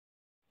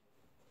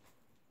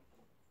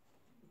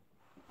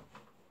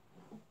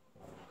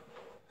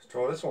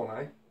Try this one,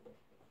 eh?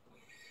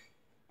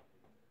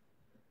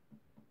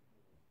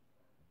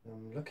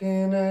 I'm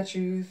looking at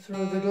you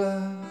through the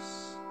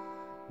glass.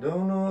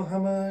 Don't know how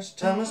much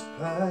time has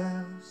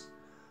passed.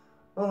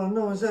 All I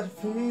know is that it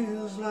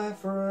feels like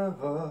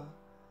forever.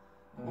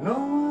 No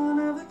one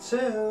ever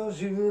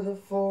tells you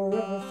that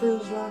forever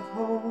feels like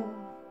home.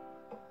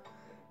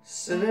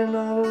 Sitting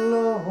all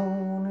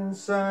alone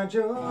inside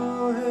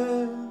your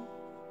head.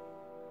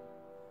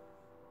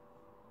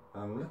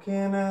 I'm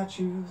looking at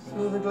you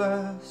through the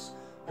glass.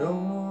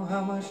 Don't know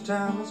how much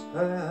time has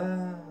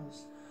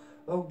passed.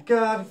 Oh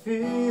God, it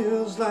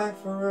feels like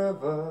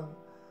forever.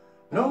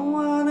 No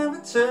one ever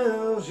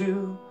tells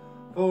you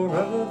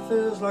forever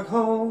feels like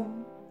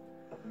home.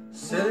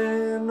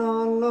 Sitting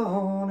all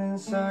alone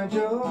inside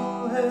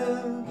your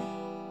head.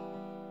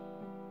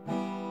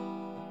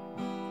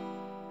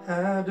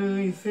 How do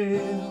you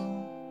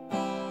feel?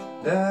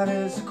 That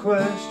is the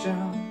question,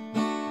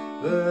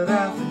 but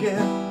I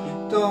forget.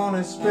 You don't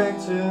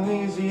expect an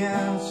easy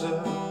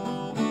answer.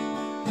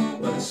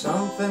 When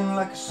something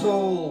like a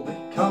soul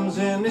becomes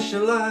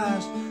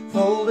initialized,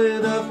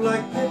 folded up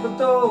like paper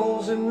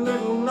dolls in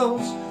little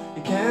notes.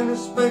 You can't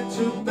expect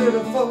two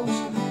bitter folks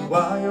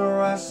while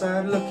you're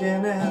outside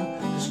looking in,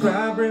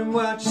 describing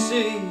what you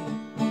see.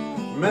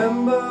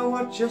 Remember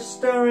what you're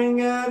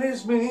staring at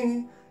is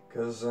me,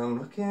 'cause I'm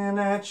looking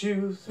at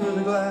you through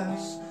the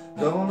glass.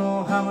 Don't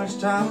know how much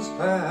time has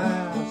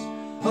passed.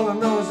 All I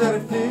know is that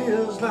it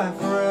feels like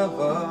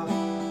forever.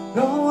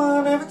 No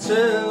one ever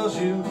tells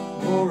you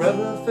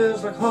forever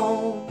feels like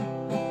home.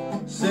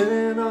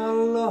 Sitting all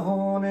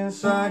alone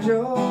inside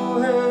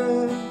your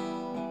head.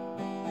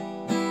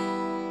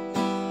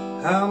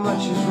 How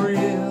much is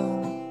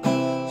real?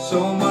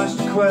 So much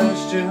to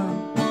question.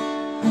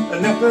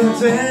 An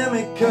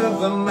epidemic of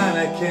the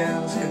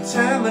mannequins,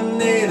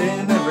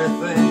 contaminating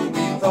everything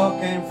we thought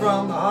came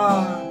from the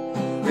heart.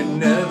 We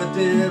never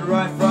did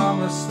right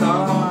from the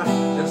start.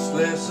 Just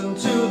listen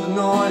to the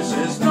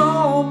noises,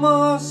 no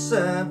more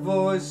sad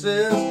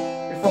voices.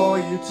 Before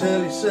you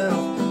tell yourself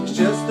it's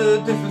just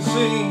a different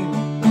scene,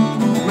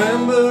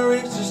 remember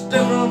it's just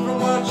different from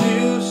what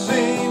you've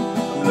seen.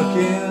 I'm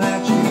looking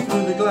at you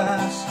through the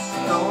glass.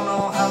 Don't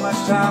know how much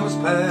time has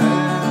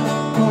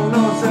passed. All I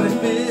know is that it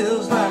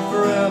feels like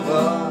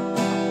forever.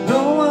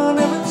 No one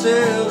ever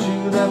tells you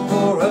that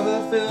forever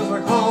feels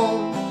like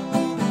home.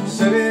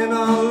 Sitting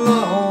all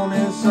alone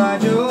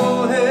inside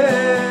your head.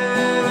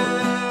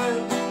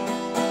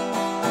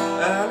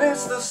 And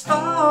it's the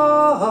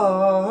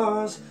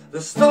stars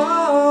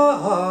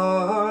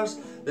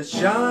that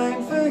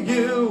shine for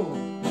you.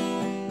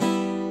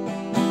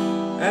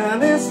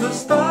 And it's the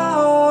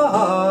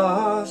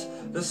stars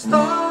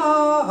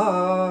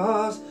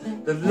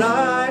that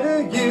light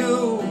at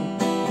you.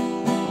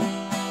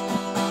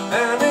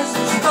 And it's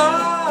the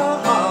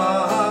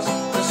stars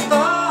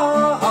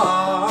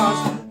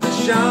that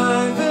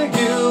shine for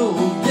you,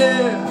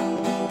 yeah.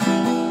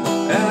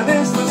 And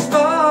it's the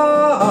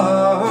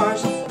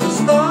stars that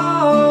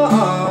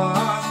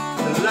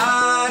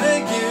light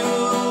at you.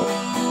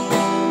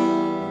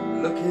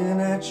 Looking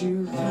at you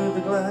through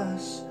the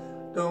glass.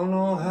 Don't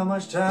know how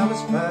much time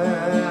has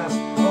passed.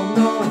 Oh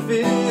no, it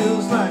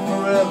feels like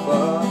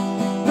forever.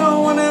 No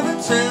one ever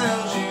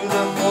tells you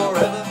that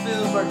forever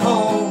feels like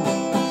home.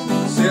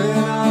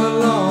 Sitting all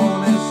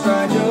alone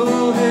inside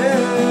your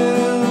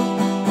head.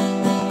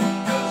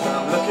 'Cause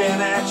I'm looking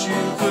at you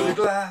through the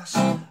glass. I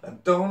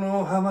don't know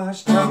how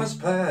much time has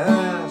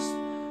passed.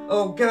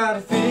 Oh God,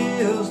 it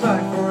feels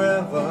like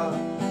forever.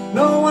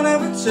 No one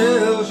ever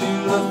tells you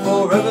that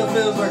forever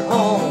feels like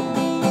home.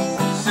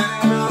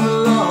 Sitting all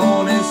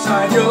alone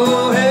inside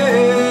your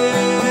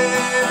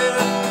head.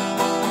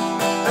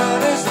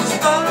 And it's the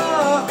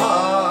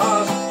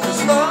stars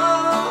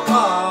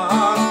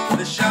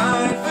that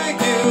shine for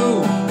you,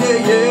 yeah,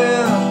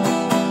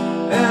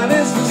 yeah. And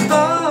it's the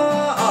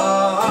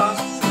stars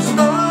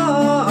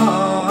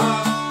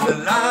that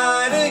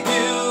light at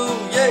you,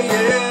 yeah,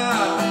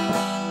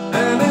 yeah.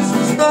 And it's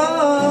the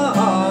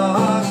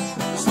stars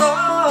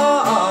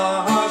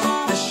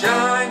that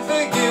shine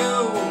for you.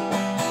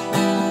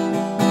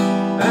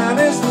 And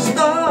it's the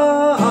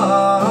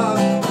stars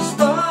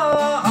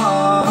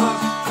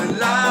that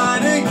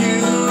light at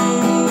you,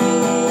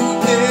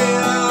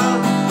 yeah.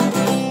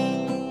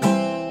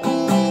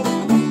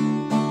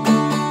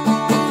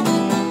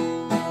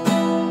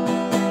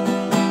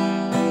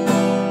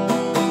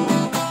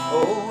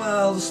 Oh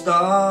well, the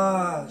stars